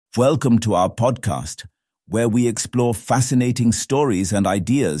Welcome to our podcast, where we explore fascinating stories and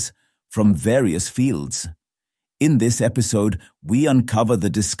ideas from various fields. In this episode, we uncover the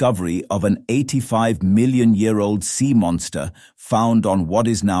discovery of an 85-million-year-old sea monster found on what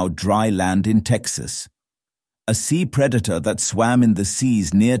is now dry land in Texas. A sea predator that swam in the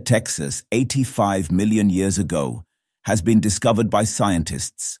seas near Texas 85 million years ago has been discovered by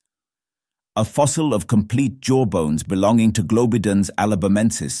scientists. A fossil of complete jawbones belonging to Globidens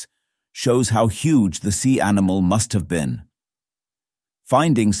alabamensis shows how huge the sea animal must have been.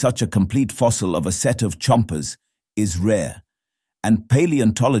 Finding such a complete fossil of a set of chompers is rare, and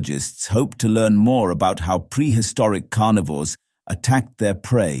paleontologists hope to learn more about how prehistoric carnivores attacked their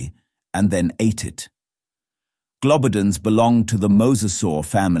prey and then ate it. Globidens belong to the mosasaur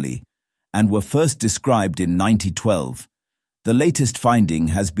family and were first described in 1912. The latest finding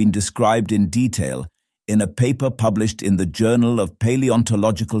has been described in detail in a paper published in the Journal of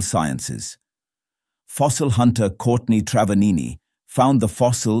Paleontological Sciences. Fossil hunter Courtney Travanini found the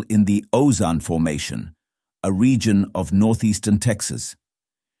fossil in the Ozan Formation, a region of northeastern Texas.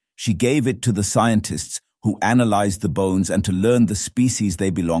 She gave it to the scientists who analyzed the bones and to learn the species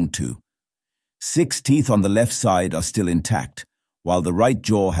they belong to. 6 teeth on the left side are still intact, while the right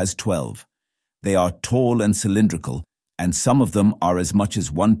jaw has 12. They are tall and cylindrical, and some of them are as much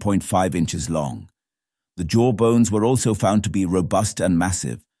as 1.5 inches long. The jaw bones were also found to be robust and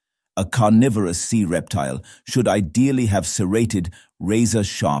massive. A carnivorous sea reptile should ideally have serrated,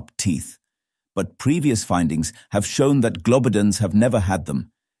 razor-sharp teeth. But previous findings have shown that Globidens have never had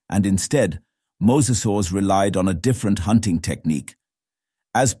them, and instead, mosasaurs relied on a different hunting technique.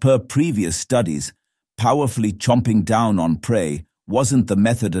 As per previous studies, powerfully chomping down on prey wasn't the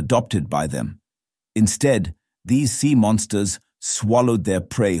method adopted by them. Instead, these sea monsters swallowed their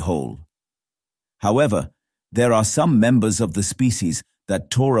prey whole. However, there are some members of the species that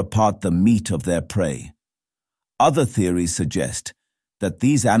tore apart the meat of their prey. Other theories suggest that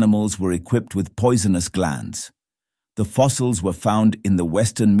these animals were equipped with poisonous glands. The fossils were found in the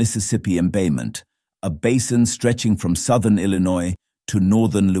western Mississippi embayment, a basin stretching from southern Illinois to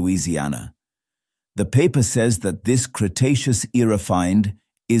northern Louisiana. The paper says that this Cretaceous era find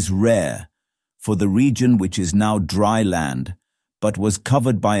is rare for the region which is now dry land, but was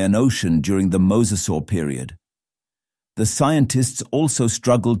covered by an ocean during the mosasaur period. The scientists also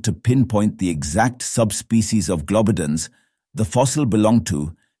struggled to pinpoint the exact subspecies of Globidens the fossil belonged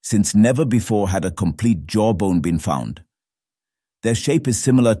to, since never before had a complete jawbone been found. Their shape is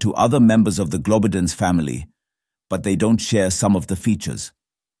similar to other members of the Globidens family, but they don't share some of the features.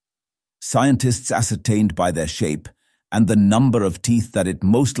 Scientists ascertained by their shape and the number of teeth that it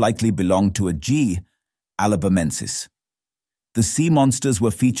most likely belonged to a G. alabamensis. The sea monsters were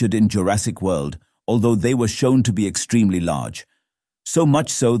featured in Jurassic World, although they were shown to be extremely large, so much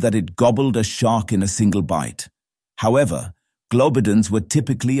so that it gobbled a shark in a single bite. However, Globidens were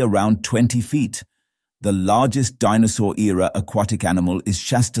typically around 20 feet. The largest dinosaur-era aquatic animal is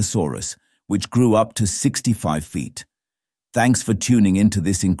Shastasaurus, which grew up to 65 feet. Thanks for tuning into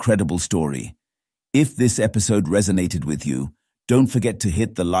this incredible story. If this episode resonated with you, don't forget to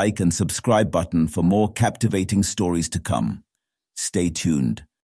hit the like and subscribe button for more captivating stories to come. Stay tuned.